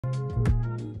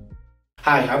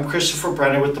Hi, I'm Christopher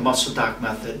Brenner with the Muscle Doc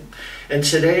Method, and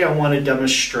today I want to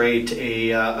demonstrate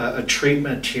a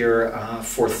treatment here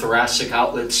for Thoracic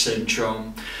Outlet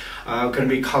Syndrome. I'm going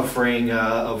to be covering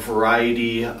a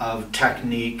variety of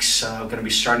techniques. I'm going to be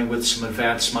starting with some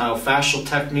advanced myofascial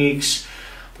techniques.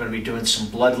 I'm going to be doing some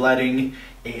bloodletting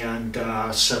and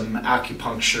some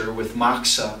acupuncture with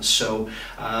moxa. So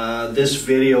this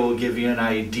video will give you an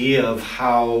idea of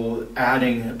how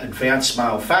adding advanced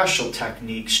myofascial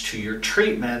techniques to your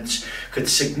treatments could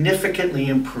significantly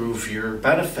improve your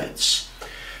benefits.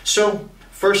 So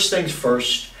first things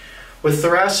first, with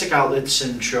Thoracic Outlet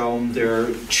Syndrome, there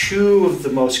are two of the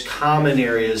most common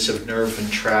areas of nerve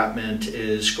entrapment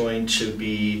is going to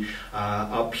be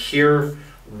up here,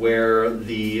 where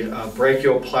the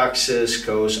brachial plexus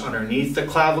goes underneath the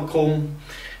clavicle,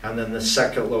 and then the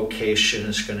second location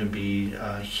is going to be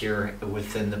here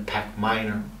within the pec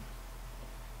minor.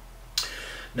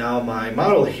 Now my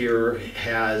model here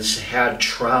has had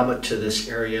trauma to this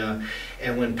area,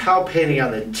 and when palpating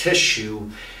on the tissue,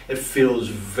 it feels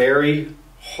very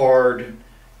hard,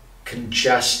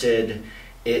 congested.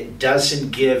 It doesn't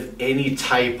give any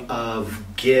type of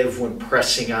give when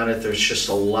pressing on it. There's just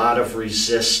a lot of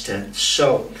resistance.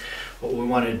 So what we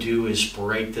want to do is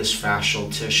break this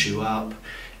fascial tissue up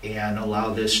and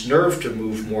allow this nerve to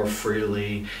move more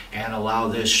freely and allow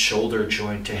this shoulder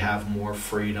joint to have more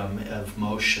freedom of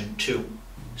motion too.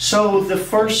 So the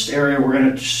first area we're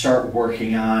going to start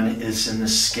working on is in the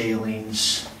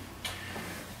scalenes.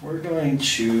 We're going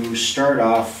to start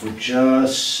off with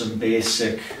just some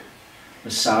basic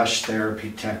massage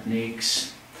therapy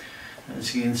techniques.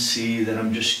 As you can see that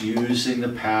I'm just using the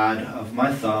pad of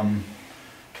my thumb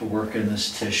to work in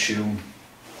this tissue.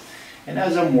 And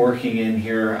as I'm working in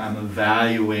here, I'm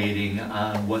evaluating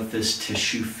on what this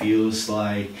tissue feels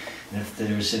like, and if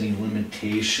there's any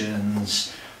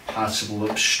limitations, possible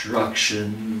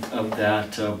obstruction of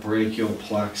that brachial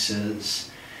plexus.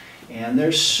 And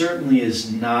there certainly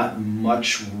is not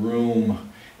much room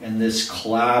in this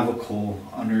clavicle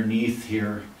underneath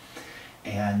here,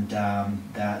 and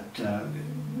that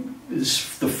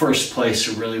is the first place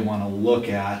you really want to look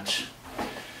at.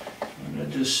 I'm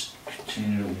going to just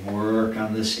continue to work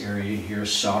on this area here,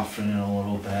 soften it a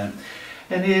little bit,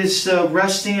 and he's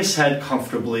resting his head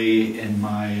comfortably in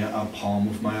my palm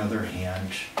of my other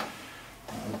hand.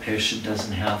 The patient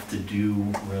doesn't have to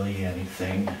do really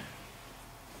anything.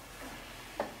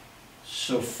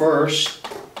 So first,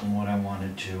 what I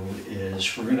want to do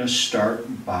is we're going to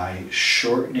start by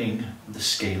shortening the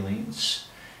scalenes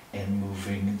and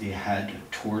moving the head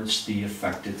towards the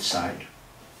affected side.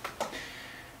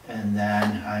 And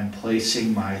then I'm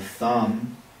placing my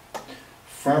thumb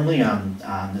firmly on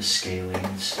the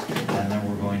scalenes, and then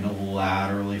we're going to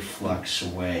laterally flex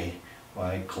away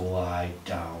while I glide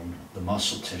down the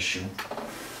muscle tissue.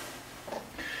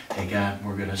 Again,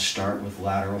 we're going to start with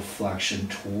lateral flexion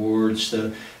towards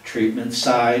the treatment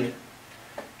side,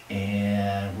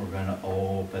 and we're going to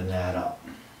open that up.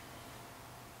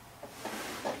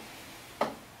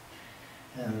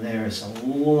 And there's a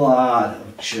lot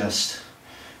of just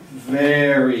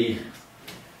very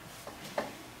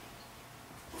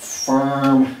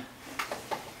firm,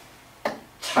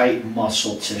 tight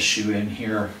muscle tissue in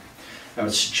here. I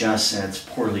would suggest that it's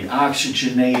poorly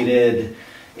oxygenated.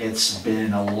 It's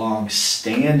been a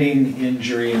long-standing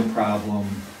injury and problem.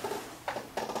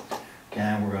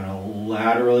 Again, we're going to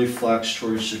laterally flex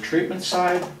towards the treatment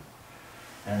side,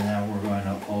 and then we're going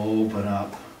to open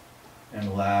up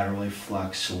and laterally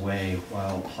flex away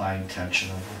while applying tension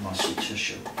over muscle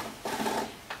tissue.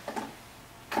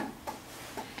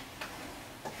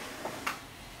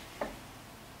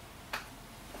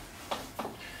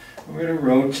 We're going to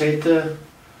rotate the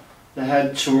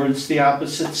head towards the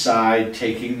opposite side,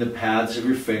 taking the pads of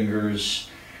your fingers,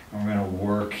 and we're going to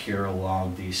work here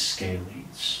along these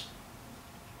scalenes.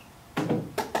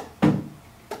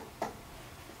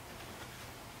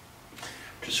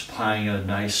 Just applying a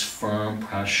nice firm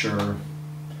pressure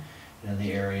in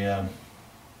the area.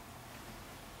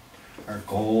 Our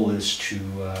goal is to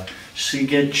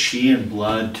get qi and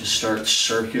blood to start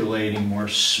circulating more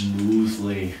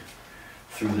smoothly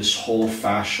through this whole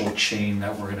fascial chain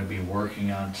that we're going to be working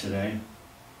on today.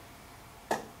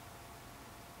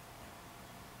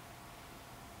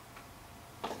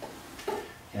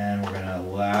 And we're going to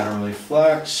laterally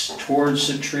flex towards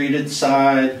the treated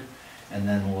side, and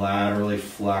then laterally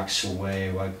flex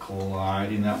away while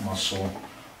gliding that muscle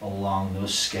along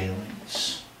those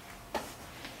scalenes.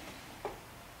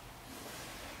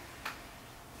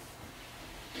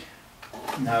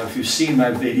 Now, if you've seen my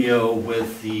video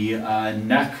with the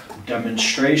neck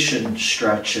demonstration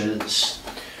stretches,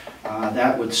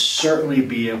 that would certainly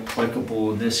be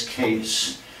applicable in this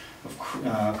case of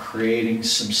creating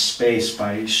some space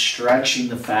by stretching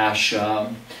the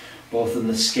fascia, both in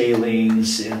the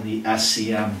scalenes and the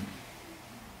SCM.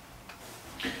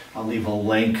 I'll leave a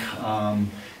link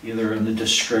either in the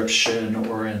description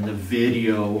or in the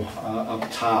video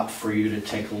up top for you to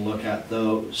take a look at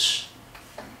those.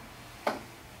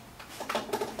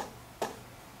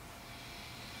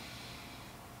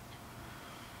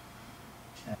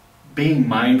 Being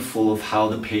mindful of how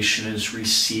the patient is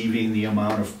receiving the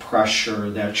amount of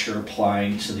pressure that you're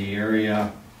applying to the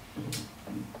area.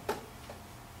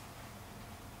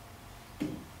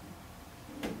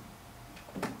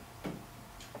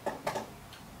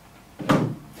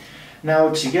 Now,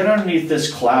 to get underneath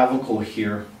this clavicle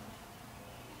here,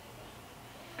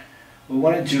 what we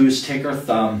want to do is take our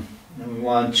thumb and we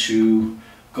want to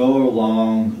go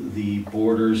along the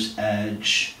border's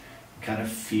edge, kind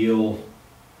of feel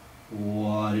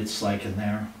what it's like in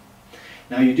there.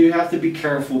 Now, you do have to be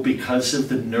careful because of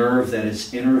the nerve that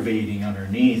is innervating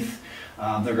underneath.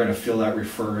 They're going to feel that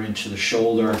refer into the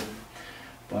shoulder,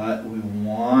 but we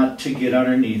want to get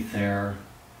underneath there.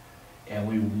 And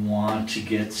we want to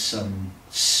get some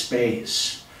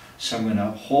space. So I'm going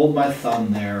to hold my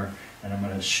thumb there and I'm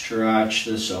going to stretch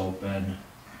this open.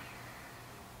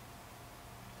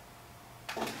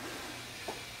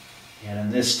 And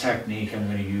in this technique, I'm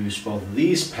going to use both of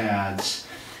these pads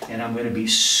and I'm going to be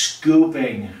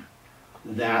scooping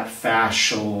that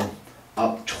fascial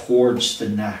up towards the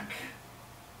neck.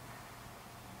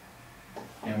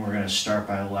 And we're going to start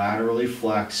by laterally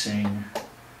flexing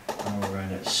and we're going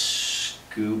to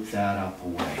scoop that up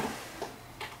away.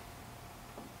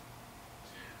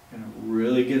 We're going to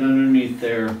really get underneath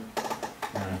there.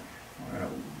 We're going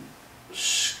to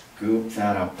scoop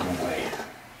that up and away.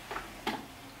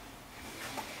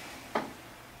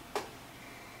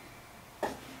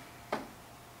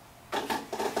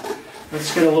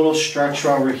 Let's get a little stretch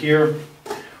over here.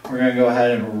 We're going to go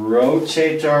ahead and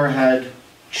rotate our head,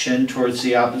 chin towards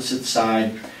the opposite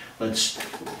side. Let's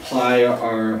apply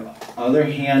our other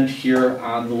hand here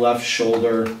on the left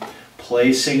shoulder,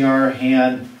 placing our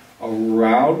hand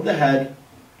around the head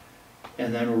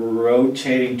and then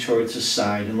rotating towards the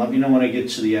side. And let me know when I get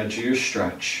to the edge of your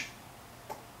stretch.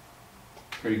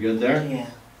 Pretty good there? Yeah.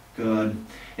 Good.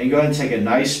 And go ahead and take a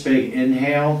nice big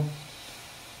inhale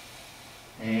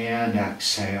and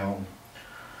exhale.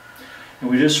 And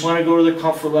we just want to go to the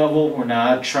comfort level. We're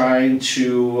not trying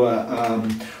to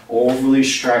overly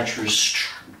stretch. We're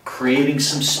creating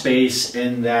some space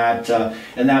in that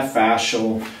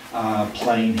fascial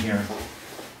plane here.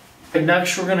 And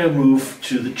next we're going to move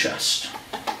to the chest.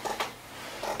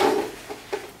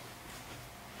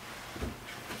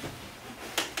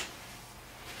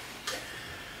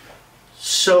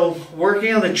 So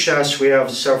working on the chest, we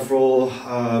have several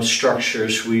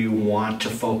structures we want to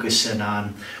focus in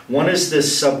on. One is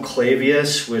this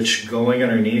subclavius, which going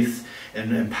underneath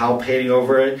and palpating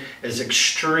over it is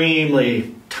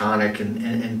extremely tonic and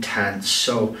intense.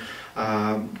 So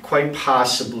quite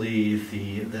possibly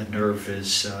the nerve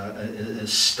is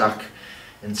stuck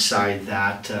inside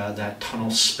that tunnel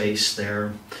space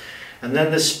there. And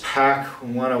then this pec,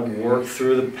 we want to work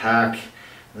through the pec.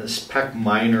 This pec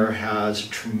minor has a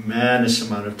tremendous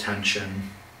amount of tension.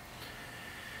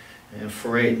 And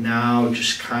for right now,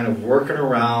 just kind of working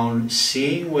around,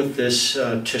 seeing what this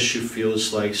tissue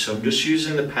feels like. So I'm just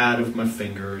using the pad of my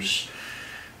fingers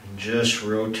and just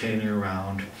rotating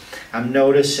around. I'm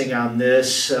noticing on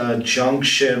this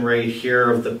junction right here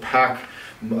of the pec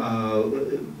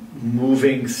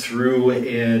moving through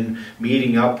and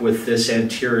meeting up with this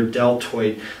anterior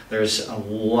deltoid, there's a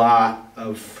lot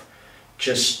of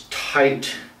just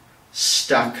tight,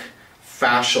 stuck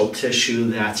fascial tissue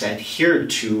that's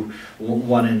adhered to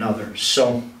one another.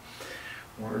 So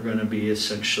we're going to be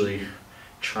essentially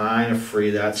trying to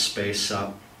free that space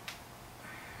up.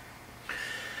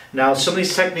 Now, some of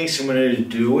these techniques I'm going to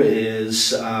do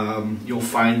is, you'll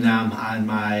find them on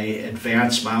my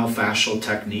Advanced Myofascial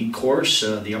Technique course.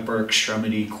 The upper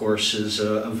extremity course is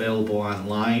available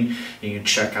online. You can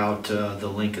check out the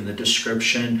link in the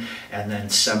description, and then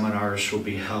seminars will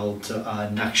be held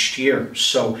next year.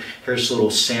 So here's a little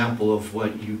sample of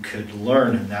what you could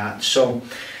learn in that. So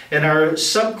in our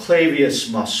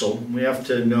subclavius muscle, we have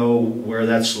to know where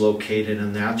that's located,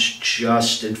 and that's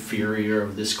just inferior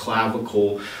of this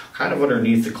clavicle, kind of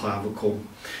underneath the clavicle.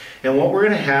 And what we're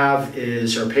going to have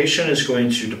is our patient is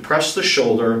going to depress the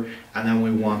shoulder, and then we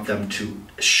want them to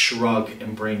shrug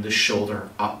and bring the shoulder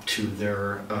up to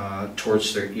their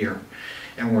towards their ear.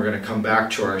 and we're going to come back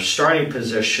to our starting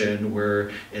position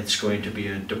where it's going to be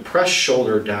a depressed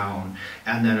shoulder down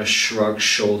and then a shrugged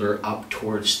shoulder up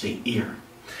towards the ear.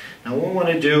 Now what we want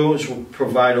to do is we'll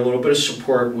provide a little bit of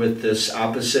support with this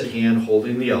opposite hand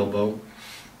holding the elbow.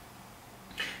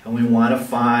 And we want to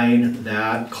find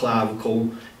that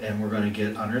clavicle, and we're going to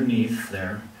get underneath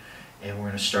there. And we're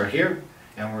going to start here,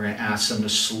 and we're going to ask them to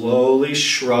slowly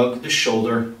shrug the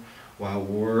shoulder while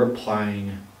we're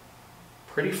applying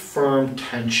pretty firm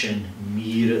tension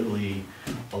immediately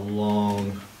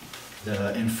along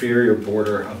the inferior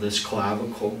border of this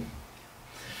clavicle.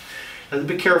 Now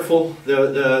be careful,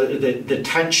 the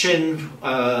tension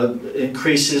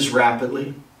increases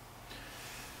rapidly.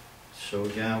 So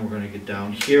again, we're going to get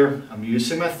down here. I'm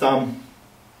using my thumb,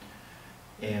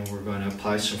 and we're going to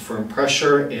apply some firm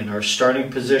pressure in our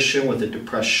starting position with a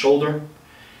depressed shoulder,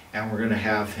 and we're going to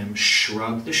have him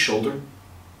shrug the shoulder.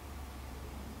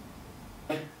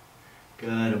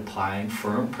 Good, applying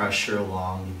firm pressure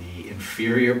along the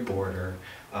inferior border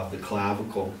of the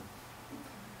clavicle.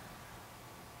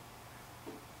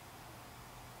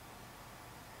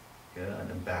 Good,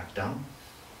 and back down.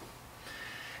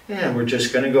 And we're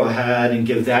just going to go ahead and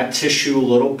give that tissue a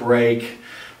little break,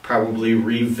 probably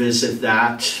revisit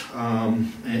that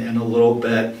in a little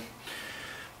bit.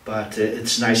 But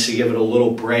it's nice to give it a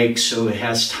little break so it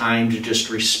has time to just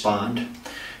respond.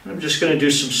 And I'm just going to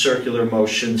do some circular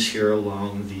motions here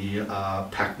along the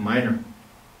pec minor.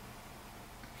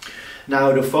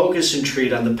 Now to focus and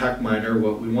treat on the pec minor,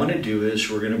 what we want to do is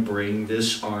we're going to bring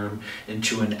this arm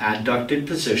into an adducted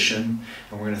position,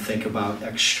 and we're going to think about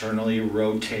externally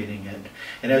rotating it.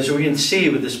 And as we can see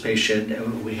with this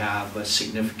patient, we have a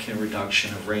significant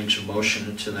reduction of range of motion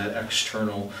into that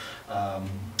external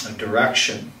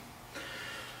direction.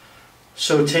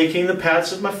 So taking the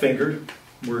pads of my finger,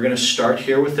 we're going to start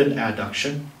here with an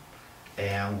adduction,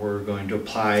 and we're going to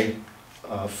apply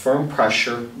firm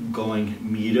pressure going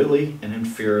medially and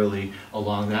inferiorly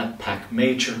along that pec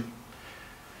major.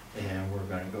 And we're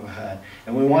going to go ahead.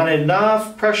 And we want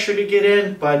enough pressure to get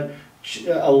in, but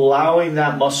allowing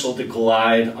that muscle to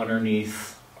glide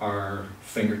underneath our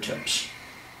fingertips.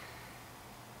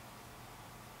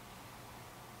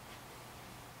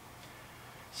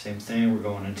 Same thing, we're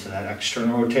going into that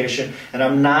external rotation. And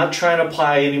I'm not trying to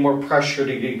apply any more pressure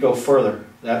to go further.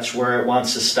 That's where it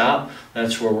wants to stop.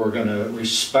 That's where we're going to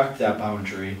respect that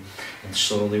boundary and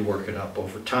slowly work it up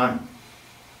over time.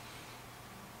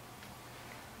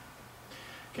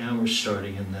 Again, we're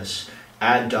starting in this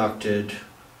adducted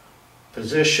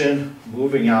position,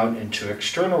 moving out into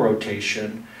external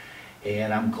rotation,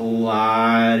 and I'm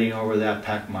gliding over that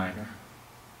pec minor.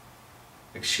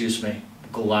 Excuse me,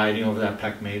 gliding over that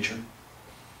pec major.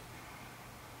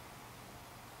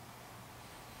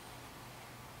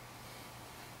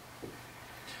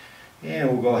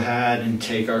 And we'll go ahead and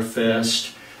take our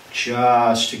fist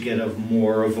just to get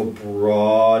more of a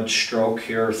broad stroke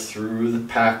here through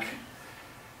the pec.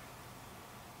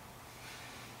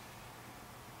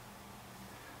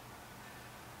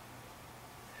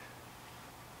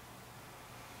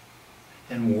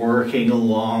 And working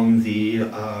along the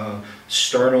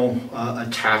sternal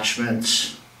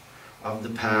attachments of the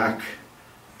pec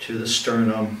to the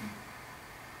sternum.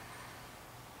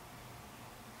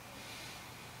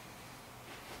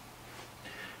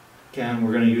 Again,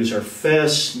 we're going to use our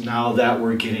fists now that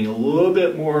we're getting a little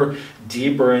bit more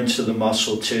deeper into the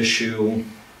muscle tissue,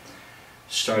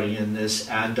 starting in this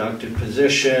adducted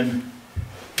position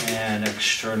and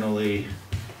externally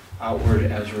outward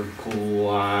as we're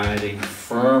gliding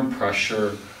firm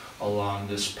pressure along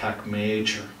this pec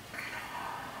major.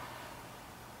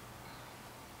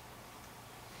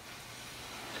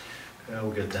 Okay,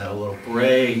 we'll get that a little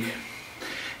break.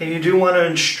 And you do want to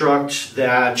instruct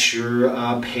that your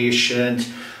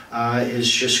patient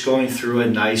is just going through a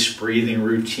nice breathing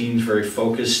routine, very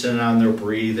focused in on their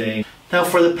breathing. Now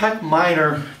for the pec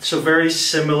minor, it's a very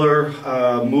similar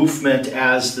movement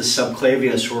as the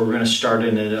subclavius, where we're going to start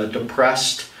in a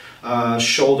depressed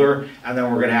shoulder, and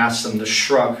then we're going to ask them to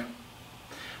shrug.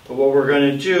 But what we're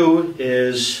going to do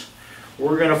is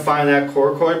we're going to find that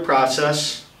coracoid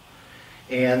process,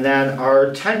 and then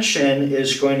our tension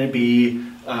is going to be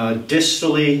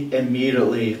distally and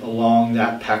medially along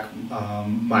that pec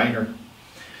minor.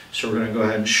 So we're going to go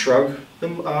ahead and shrug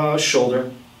the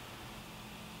shoulder,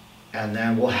 and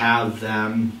then we'll have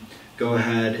them go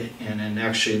ahead and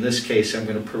actually in this case I'm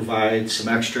going to provide some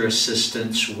extra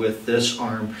assistance with this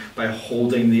arm by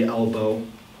holding the elbow,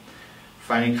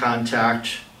 finding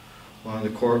contact along the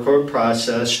coracoid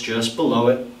process just below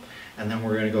it, and then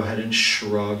we're going to go ahead and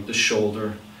shrug the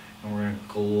shoulder, and we're going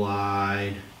to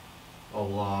glide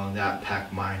along that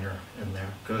pec minor in there.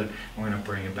 Good. We're going to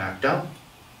bring it back down.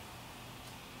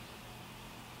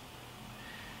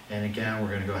 And again, we're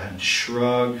going to go ahead and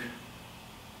shrug.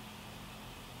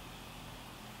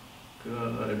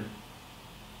 Good.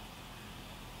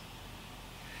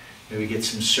 Maybe get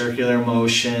some circular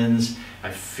motions.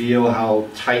 I feel how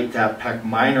tight that pec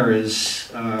minor is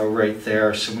right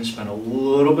there. So I'm going to spend a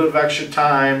little bit of extra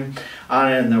time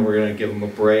on it, and then we're going to give them a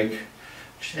break.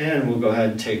 And we'll go ahead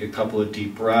and take a couple of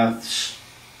deep breaths.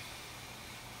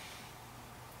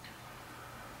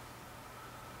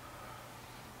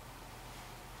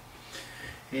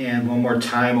 And one more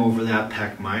time over that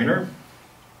pec minor.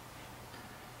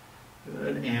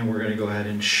 Good. And we're going to go ahead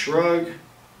and shrug.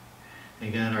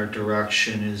 Again, our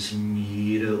direction is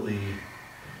immediately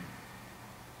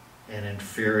and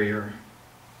inferior.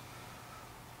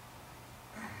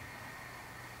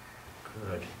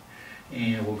 Good.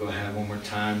 And we'll go ahead one more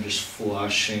time, just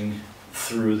flushing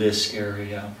through this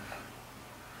area.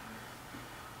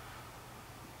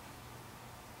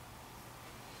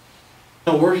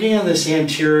 Now, working on this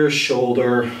anterior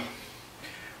shoulder,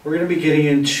 we're going to be getting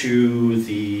into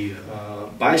the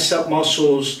bicep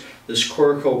muscles, this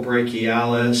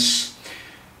coracobrachialis.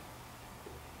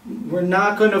 We're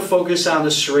not going to focus on the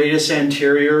serratus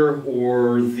anterior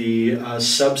or the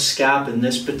subscap in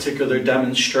this particular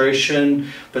demonstration,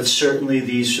 but certainly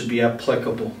these should be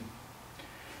applicable.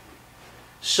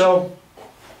 So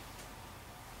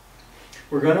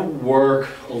we're going to work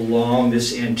along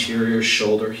this anterior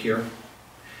shoulder here.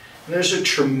 And there's a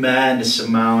tremendous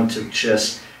amount of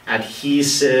just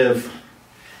adhesive,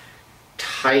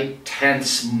 tight,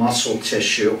 tense muscle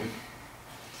tissue.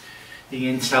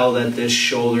 You can tell that this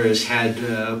shoulder has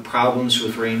had problems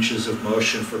with ranges of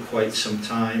motion for quite some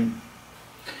time.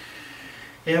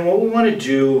 And what we want to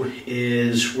do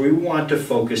is we want to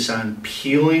focus on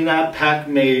peeling that pec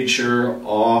major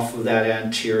off of that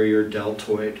anterior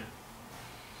deltoid.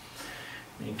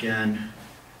 And again,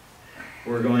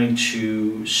 we're going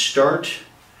to start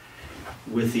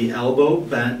with the elbow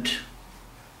bent.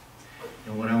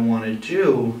 And what I want to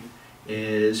do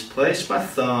is place my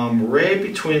thumb right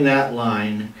between that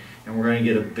line, and we're going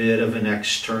to get a bit of an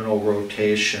external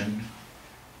rotation.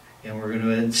 And we're going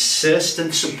to assist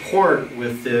and support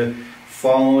with the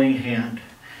following hand.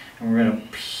 And we're going to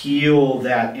peel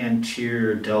that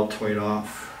anterior deltoid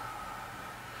off.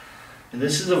 And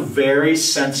this is a very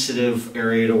sensitive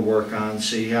area to work on,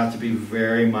 so you have to be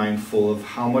very mindful of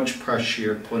how much pressure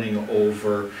you're putting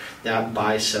over that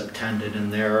bicep tendon in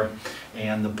there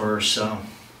and the bursa.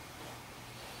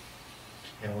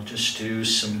 And we'll just do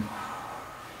some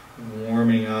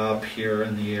warming up here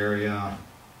in the area.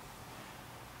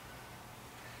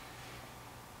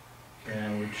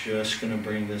 And we're just going to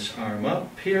bring this arm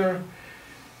up here.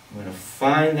 I'm going to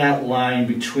find that line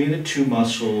between the two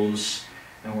muscles,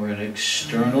 and we're going to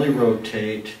externally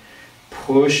rotate,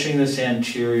 pushing this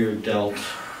anterior delt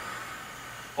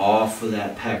off of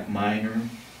that pec minor.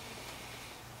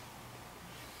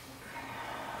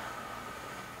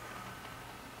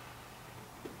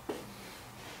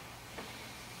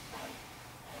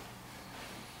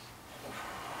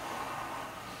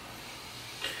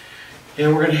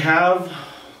 And we're going to have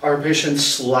our patient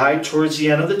slide towards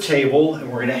the end of the table, and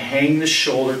we're going to hang the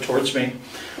shoulder towards me.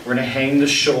 We're going to hang the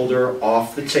shoulder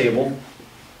off the table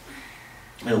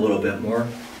a little bit more.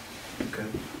 Okay.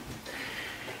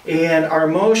 And our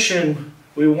motion,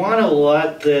 we want to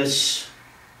let this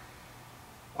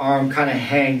arm kind of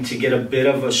hang to get a bit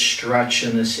of a stretch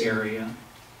in this area.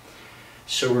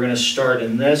 So we're going to start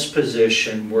in this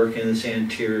position, working this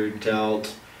anterior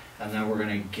delt, and then we're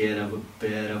going to get a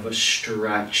bit of a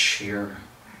stretch here.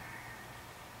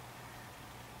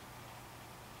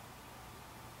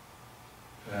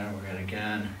 And we're going to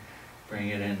again bring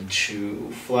it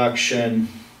into flexion,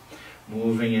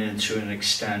 moving it into an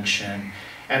extension.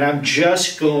 And I'm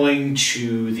just going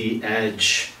to the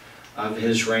edge of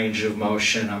his range of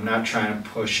motion. I'm not trying to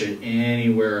push it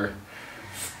anywhere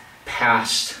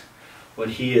past what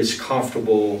he is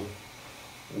comfortable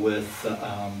with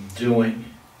doing.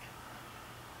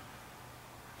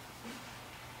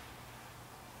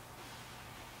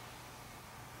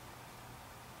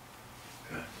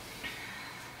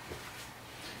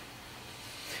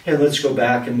 And let's go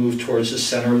back and move towards the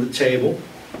center of the table.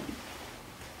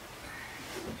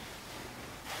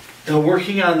 Now,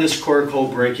 working on this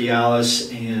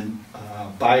coracobrachialis and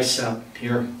bicep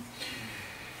here,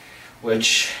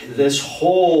 which this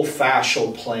whole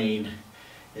fascial plane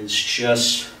is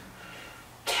just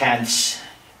tense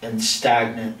and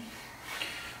stagnant.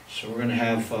 So we're going to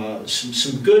have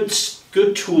some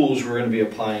good tools we're going to be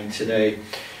applying today.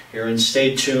 here. And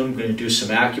stay tuned, we're going to do some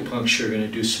acupuncture, we're going to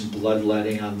do some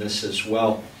bloodletting on this as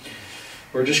well.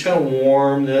 We're just going to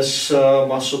warm this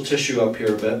muscle tissue up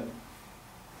here a bit.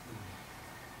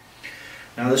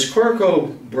 Now this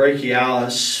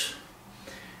coracobrachialis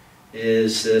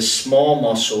is this small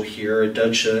muscle here. It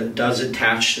does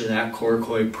attach to that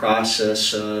coracoid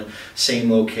process,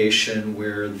 same location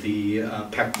where the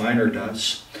pec minor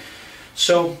does.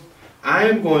 So I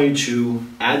am going to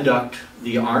adduct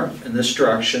the arm in this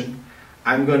direction.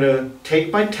 I'm going to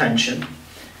take my tension,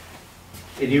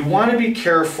 and you want to be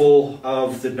careful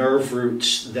of the nerve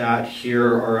roots that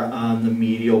here are on the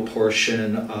medial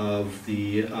portion of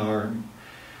the arm.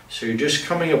 So you're just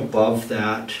coming above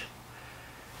that.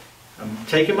 I'm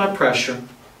taking my pressure,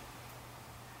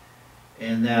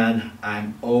 and then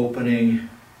I'm opening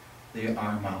the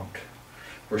arm out.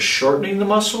 We're shortening the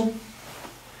muscle,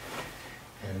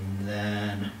 and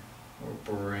then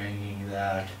we're bringing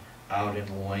that out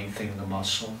and lengthening the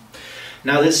muscle.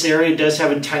 Now this area does have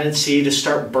a tendency to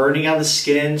start burning on the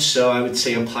skin, so I would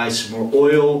say apply some more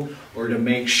oil, or to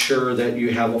make sure that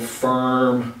you have a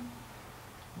firm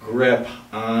grip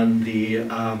on the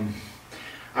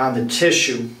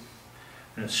tissue.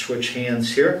 I'm going to switch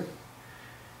hands here.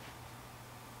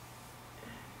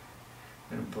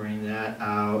 I'm going to bring that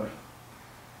out.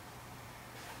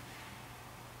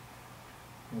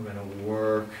 We're going to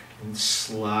work and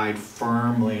slide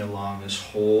firmly along this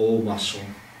whole muscle.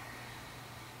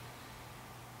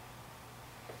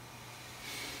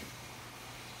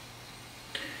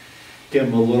 Give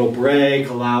them a little break,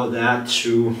 allow that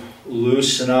to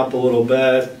loosen up a little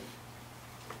bit.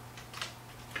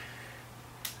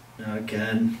 Now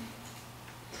again,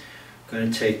 I'm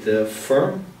going to take the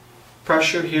firm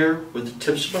pressure here with the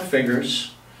tips of my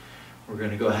fingers. We're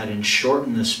going to go ahead and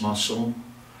shorten this muscle,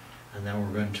 and then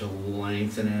we're going to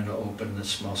lengthen and open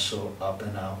this muscle up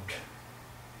and out.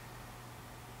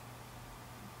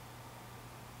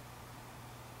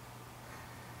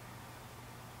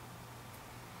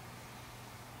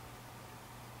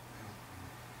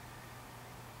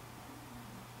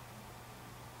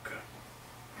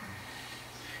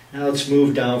 Now let's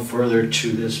move down further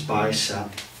to this bicep.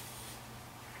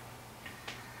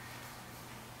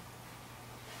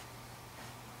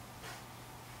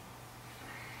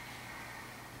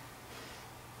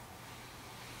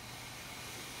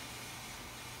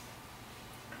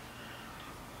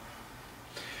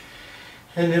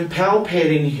 And in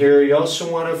palpating here, you also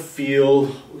want to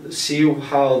see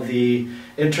how the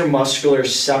intermuscular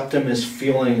septum is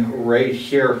feeling right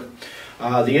here.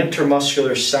 The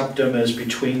intermuscular septum is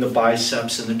between the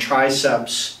biceps and the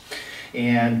triceps,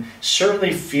 and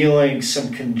certainly feeling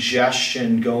some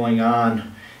congestion going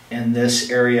on in this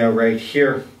area right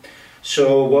here.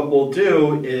 So what we'll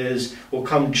do is we'll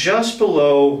come just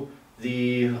below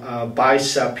the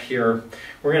bicep here.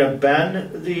 We're going to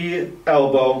bend the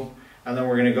elbow, and then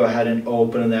we're going to go ahead and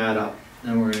open that up.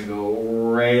 And we're going to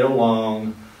go right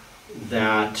along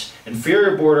that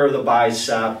inferior border of the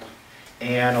bicep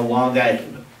and along that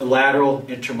lateral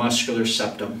intermuscular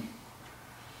septum.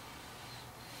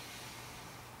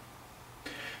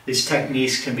 These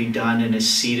techniques can be done in a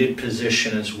seated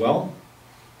position as well.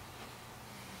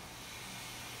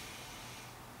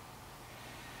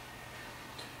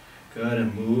 Good,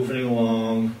 and moving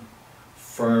along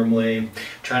firmly.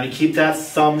 Trying to keep that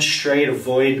thumb straight,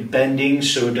 avoid bending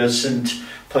so it doesn't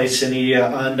place any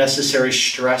unnecessary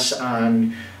stress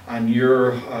on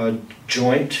your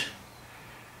joint.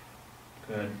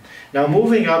 Good. Now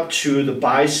moving up to the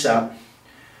bicep,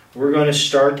 we're going to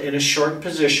start in a short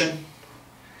position.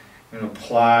 We're going to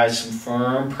apply some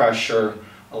firm pressure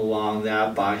along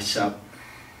that bicep.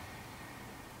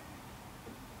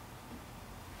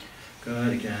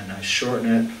 Good, again, I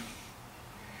shorten it.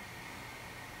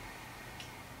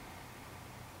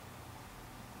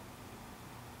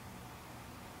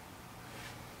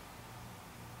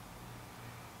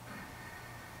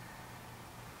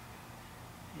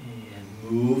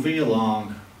 Moving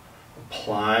along,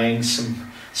 applying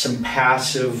some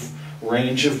passive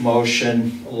range of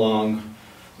motion along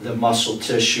the muscle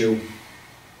tissue.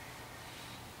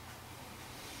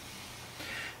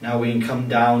 Now we can come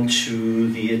down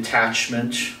to the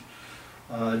attachment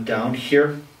down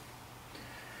here.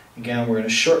 Again, we're going to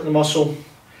shorten the muscle,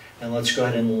 and let's go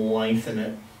ahead and lengthen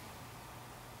it.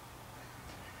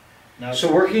 Now,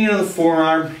 so working into the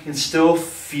forearm, you can still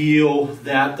feel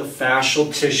that the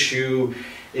fascial tissue,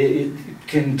 it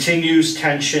continues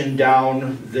tension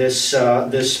down this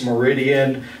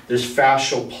meridian, this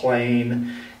fascial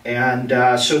plane, and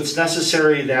so it's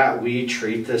necessary that we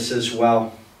treat this as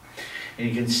well. And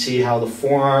you can see how the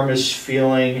forearm is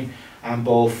feeling on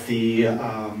both the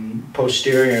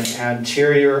posterior and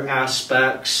anterior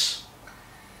aspects.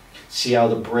 See how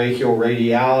the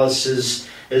brachioradialis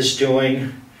is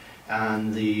doing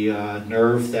on the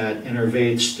nerve that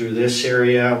innervates through this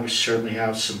area. We certainly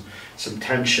have some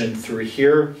tension through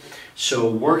here. So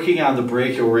working on the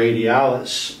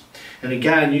brachioradialis. And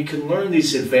again, you can learn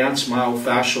these advanced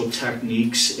myofascial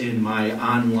techniques in my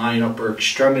online upper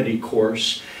extremity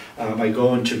course. I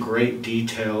go into great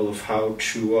detail of how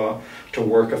to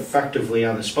work effectively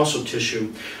on this muscle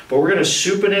tissue. But we're going to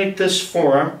supinate this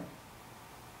forearm.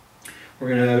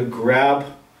 We're going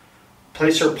to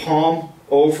place our palm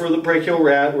over the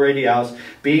brachioradialis,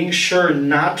 being sure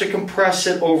not to compress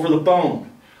it over the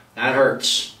bone. That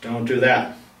hurts. Don't do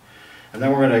that. And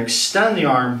then we're going to extend the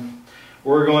arm.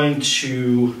 We're going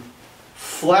to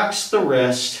flex the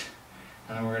wrist,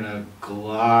 and we're going to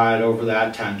glide over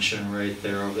that tension right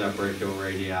there, over that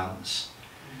brachioradialis.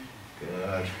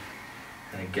 Good.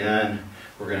 And again,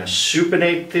 we're going to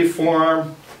supinate the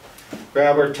forearm,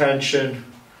 grab our tension,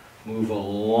 move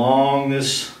along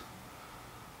this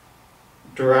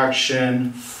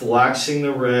direction, flexing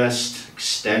the wrist,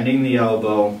 extending the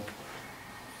elbow,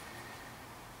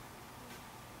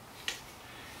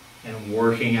 and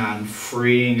working on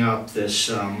freeing up this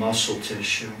muscle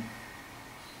tissue.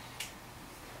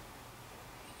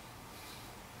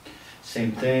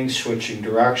 Same thing, switching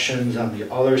directions on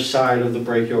the other side of the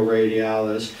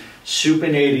brachioradialis,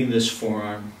 supinating this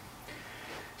forearm,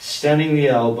 extending the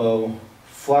elbow,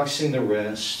 flexing the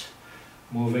wrist,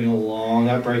 moving along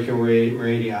that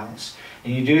brachioradialis.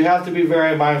 And you do have to be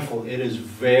very mindful. It is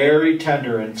very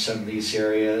tender in some of these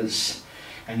areas,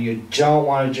 and you don't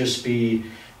want to just be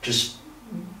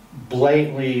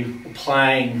blatantly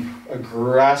applying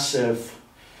aggressive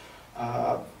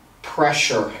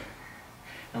pressure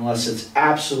unless it's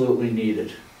absolutely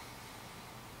needed.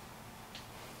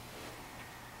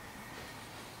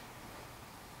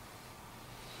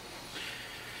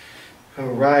 All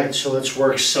right, so let's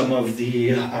work some of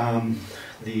the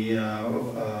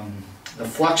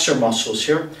flexor muscles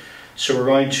here. So we're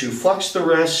going to flex the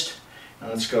wrist. Now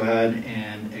let's go ahead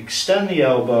and extend the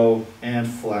elbow and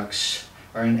flex,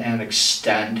 and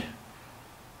extend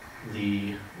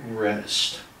the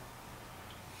wrist.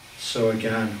 So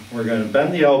again, we're going to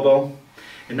bend the elbow,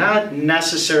 and not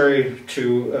necessary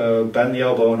to bend the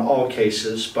elbow in all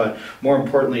cases, but more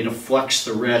importantly to flex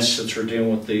the wrist, since we're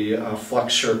dealing with the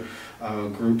flexor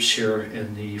groups here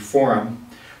in the forearm.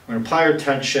 We're going to apply our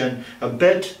tension a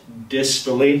bit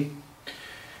distally,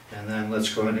 and then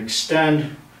let's go ahead and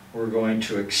extend. We're going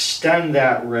to extend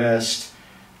that wrist,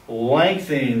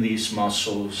 lengthening these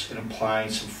muscles and applying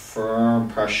some firm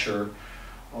pressure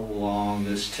along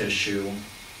this tissue.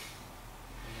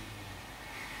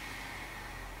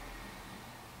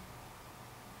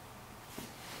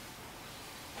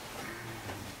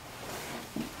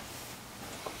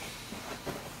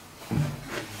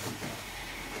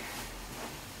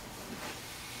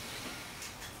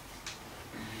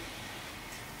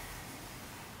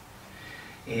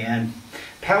 And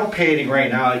palpating right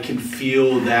now, I can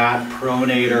feel that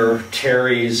pronator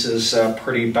teres is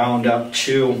pretty bound up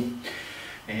too.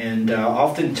 And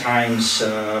oftentimes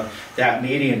that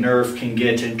median nerve can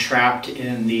get entrapped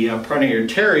in the pronator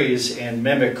teres and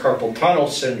mimic carpal tunnel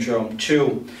syndrome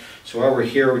too. So while we're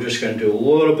here, we're just going to do a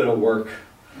little bit of work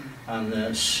on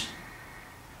this.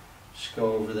 Just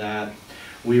go over that.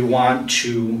 We want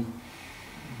to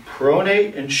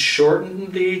pronate and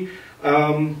shorten the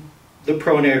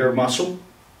pronator muscle,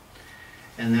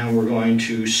 and then we're going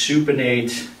to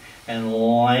supinate and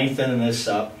lengthen this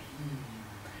up.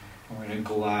 We're going to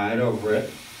glide over it.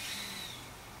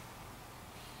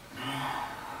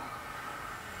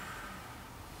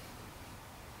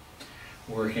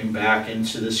 Working back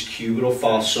into this cubital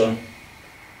fossa,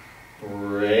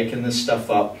 breaking this stuff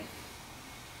up.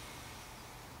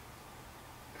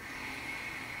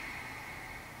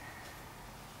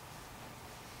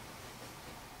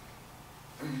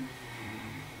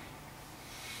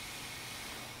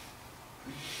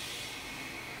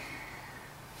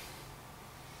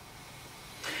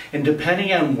 And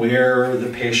depending on where the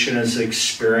patient is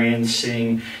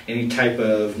experiencing any type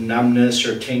of numbness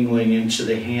or tingling into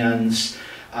the hands,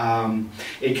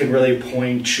 it can really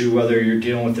point to whether you're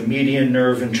dealing with the median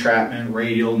nerve entrapment,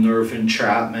 radial nerve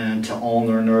entrapment,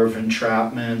 ulnar nerve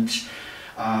entrapment.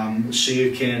 So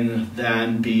you can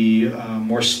then be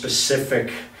more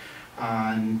specific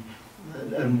on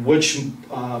which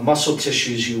muscle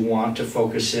tissues you want to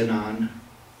focus in on.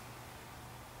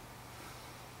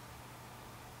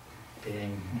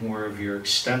 Being more of your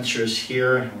extensors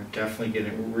here. We're definitely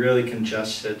getting really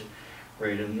congested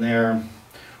right in there.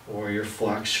 or your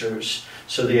flexors.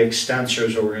 So the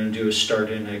extensors, what we're going to do is start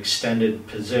in an extended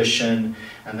position,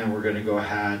 and then we're going to go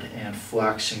ahead and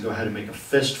flex, and go ahead and make a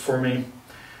fist for me.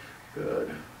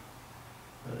 Good.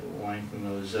 Really lengthen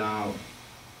those out.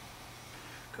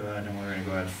 Good, and we're going to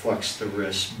go ahead and flex the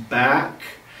wrists back,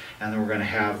 and then we're going to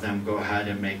have them go ahead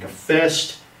and make a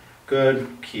fist.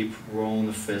 Good, keep rolling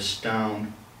the fist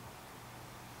down.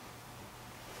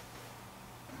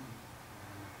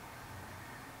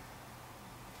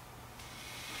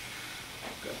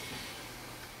 Good.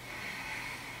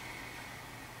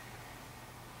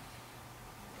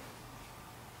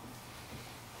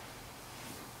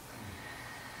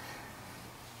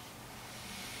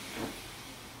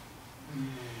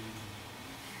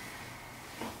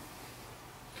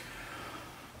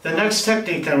 The next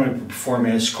technique that I'm going to be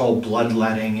performing is called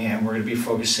bloodletting, and we're going to be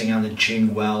focusing on the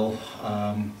Jing well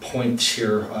points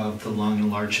here of the lung and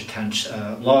large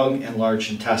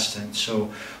intestine. So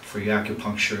for you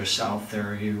acupuncturists out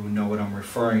there, you know what I'm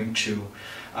referring to.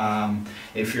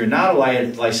 If you're not a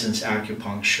licensed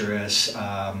acupuncturist,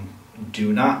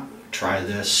 do not try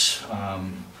this.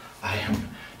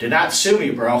 Do not sue me,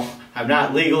 bro. I'm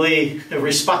not legally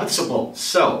responsible.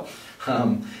 So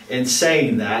in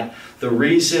saying that, the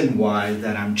reason why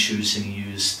that I'm choosing to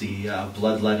use the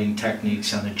bloodletting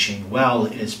techniques on the Jing well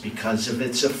is because of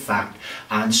its effect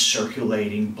on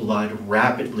circulating blood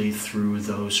rapidly through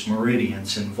those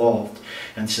meridians involved.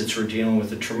 And since we're dealing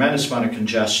with a tremendous amount of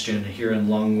congestion here in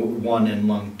lung 1 and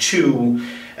lung 2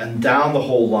 and down the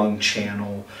whole lung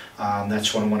channel,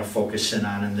 that's what I want to focus in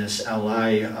on, and this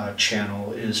LI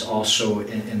channel is also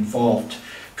involved.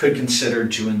 Could consider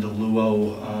doing the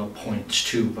Luo points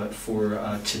too, but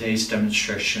for today's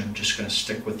demonstration, I'm just going to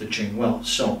stick with the Jing well.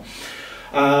 So,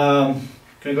 I'm going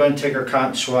to go ahead and take our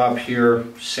cotton swab here,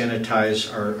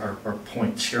 sanitize our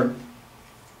points here.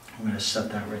 I'm going to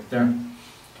set that right there.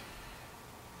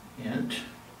 And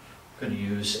I'm going to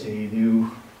use a new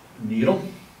needle.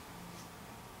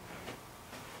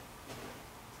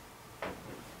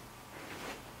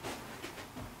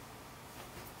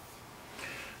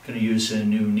 Going to use a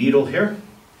new needle here,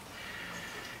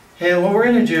 and what we're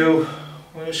going to do,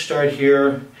 we're going to start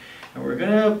here, and we're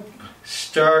going to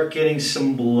start getting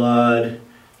some blood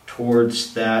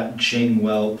towards that Jing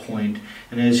well point.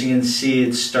 And as you can see,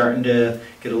 it's starting to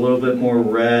get a little bit more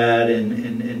red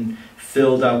and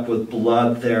filled up with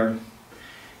blood there.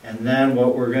 And then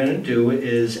what we're going to do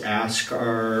is ask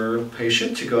our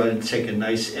patient to go ahead and take a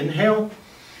nice inhale.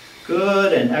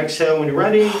 Good, and exhale when you're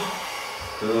ready.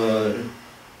 Good.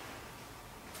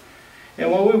 And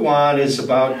what we want is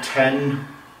about 10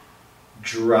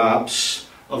 drops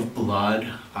of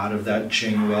blood out of that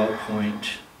Jing well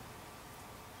point.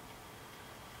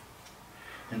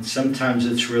 And sometimes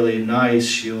it's really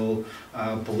nice, you'll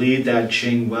bleed that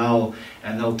Jing well,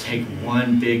 and they'll take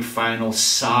one big final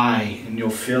sigh, and you'll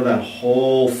feel that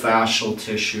whole fascial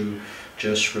tissue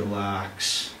just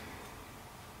relax.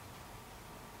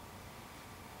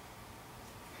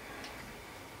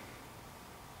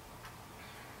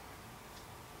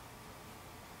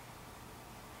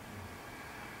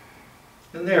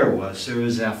 And there it was. There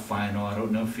was that final, I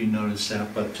don't know if you noticed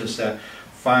that, but just that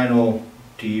final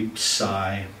deep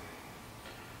sigh,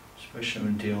 especially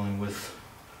when dealing with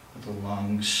the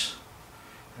lungs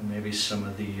and maybe some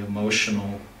of the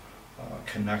emotional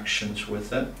connections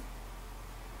with it.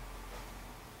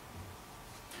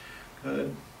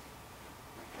 Good.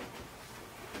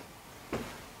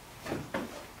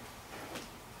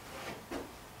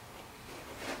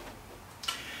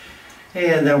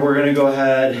 And then we're going to go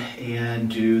ahead and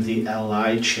do the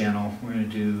LI channel. We're going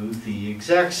to do the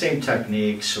exact same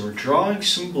technique. So we're drawing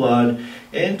some blood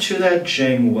into that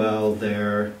Jing well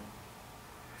there.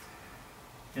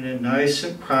 And it nice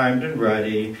and primed and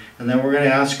ready. And then we're going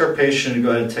to ask our patient to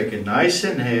go ahead and take a nice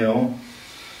inhale.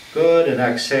 Good, and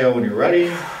exhale when you're ready.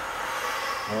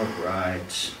 All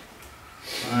right.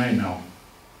 I know.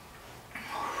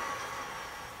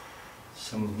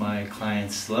 Some of my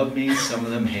clients love me, some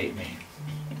of them hate me.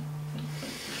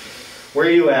 Where are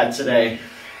you at today?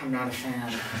 I'm not a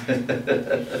fan.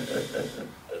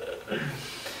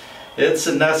 It's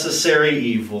a necessary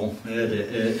evil. It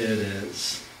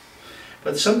is.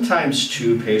 But sometimes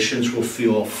too, patients will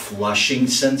feel a flushing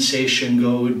sensation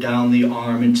go down the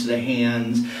arm into the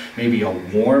hands, maybe a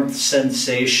warmth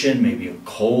sensation, maybe a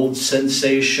cold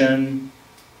sensation.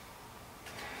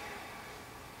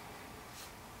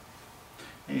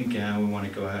 And again, we want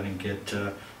to go ahead and get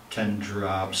 10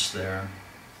 drops there.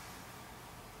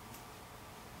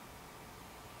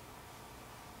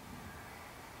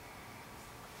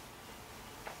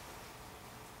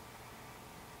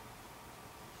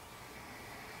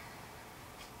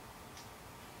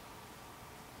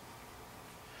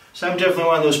 So I'm definitely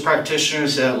one of those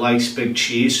practitioners that likes big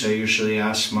cheese, so I usually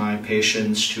ask my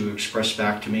patients to express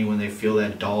back to me when they feel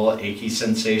that dull, achy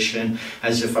sensation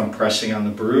as if I'm pressing on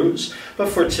the bruise. But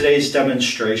for today's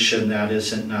demonstration, that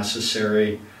isn't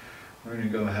necessary. We're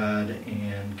going to go ahead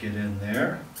and get in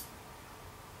there.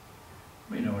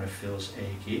 We know when it feels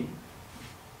achy.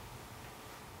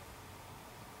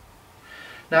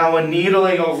 Now when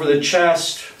needling over the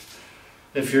chest,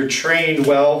 if you're trained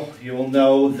well, you'll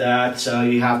know that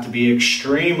you have to be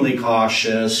extremely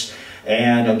cautious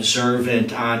and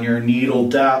observant on your needle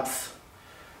depth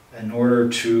in order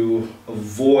to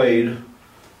avoid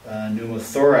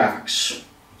pneumothorax.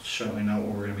 Certainly not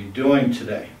what we're going to be doing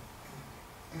today.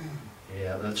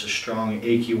 Yeah, that's a strong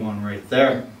achy one right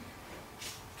there.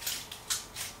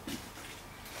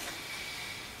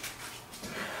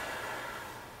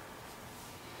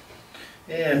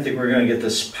 And I think we're going to get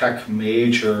this pec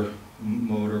major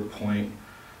motor point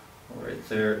right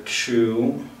there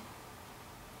too.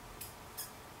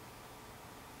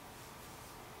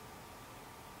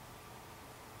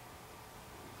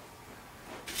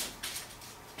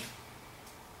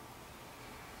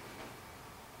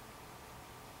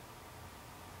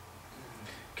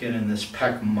 Get in this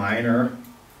pec minor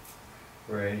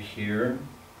right here.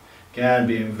 Again,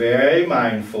 being very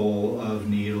mindful of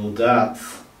needle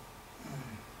depth.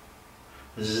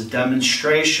 This is a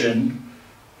demonstration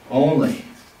only.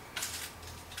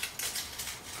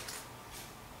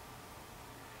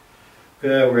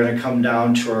 Good, we're going to come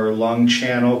down to our lung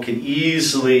channel. Could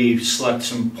easily select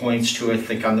some points to, I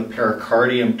think, on the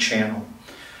pericardium channel,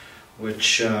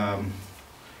 which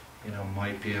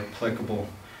might be applicable.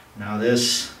 Now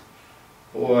this,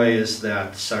 boy, is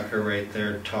that sucker right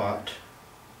there taut.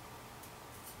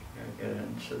 Gotta get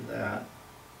into that.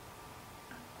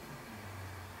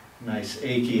 Nice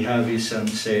achy, heavy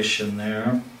sensation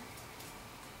there.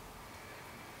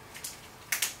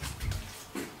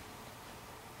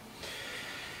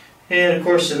 And of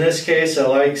course, in this case, I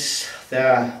like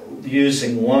that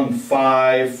using lung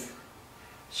 5.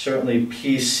 Certainly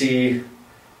PC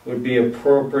would be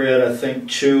appropriate, I think,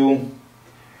 too.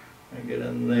 I get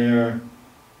in there.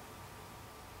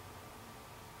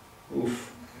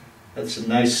 Oof. That's a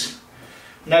nice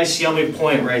yummy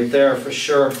point right there for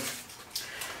sure.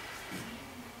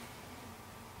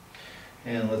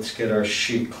 And let's get our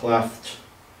sheet cleft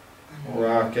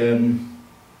rocking.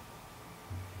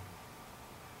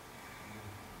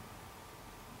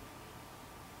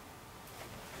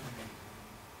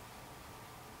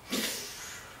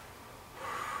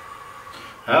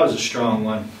 That was a strong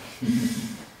one.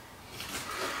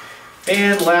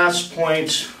 And last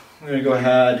point, I'm going to go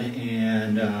ahead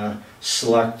and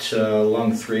select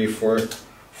lung 3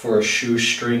 for a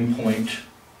shoestring point.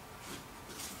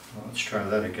 Let's try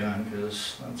that again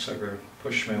because that sucker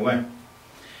pushed me away.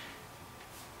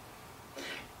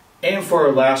 And for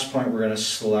our last point, we're going to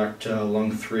select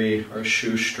lung 3, our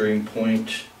shoestring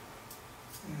point.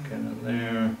 Get in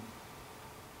there.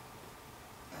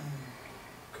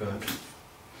 Good.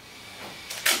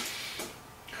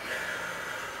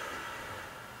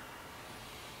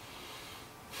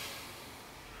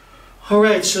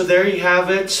 Alright, so there you have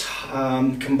it.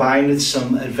 Combined with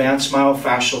some advanced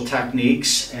myofascial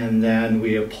techniques, and then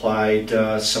we applied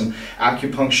some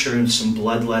acupuncture and some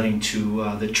bloodletting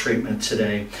to the treatment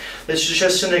today. This is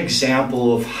just an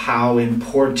example of how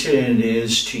important it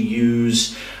is to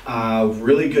use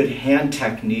really good hand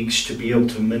techniques to be able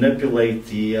to manipulate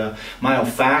the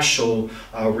myofascial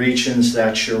regions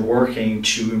that you're working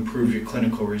to improve your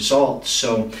clinical results.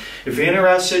 So if you're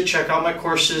interested, check out my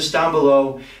courses down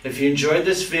below. If you enjoyed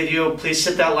this video, please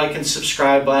hit that like and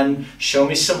subscribe button, show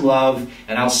me some love,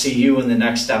 and I'll see you in the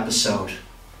next episode.